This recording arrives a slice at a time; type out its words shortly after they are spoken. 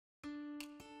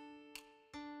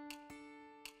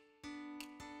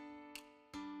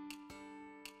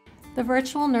The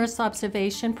Virtual Nurse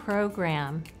Observation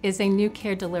Program is a new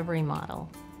care delivery model.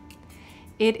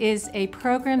 It is a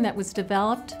program that was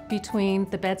developed between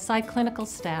the bedside clinical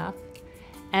staff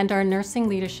and our nursing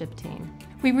leadership team.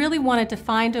 We really wanted to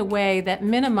find a way that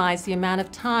minimized the amount of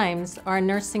times our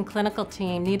nursing clinical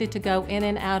team needed to go in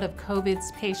and out of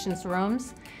COVID's patients'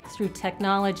 rooms. Through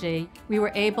technology, we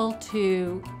were able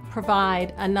to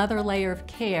provide another layer of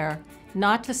care,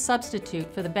 not to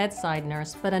substitute for the bedside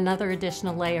nurse, but another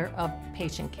additional layer of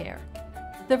patient care.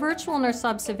 The Virtual Nurse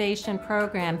Observation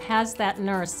Program has that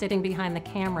nurse sitting behind the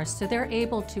camera, so they're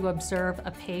able to observe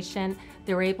a patient,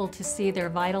 they're able to see their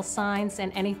vital signs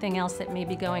and anything else that may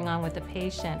be going on with the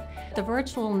patient. The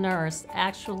virtual nurse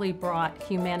actually brought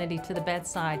humanity to the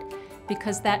bedside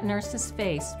because that nurse's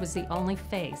face was the only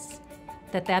face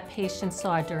that that patient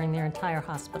saw during their entire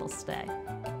hospital stay.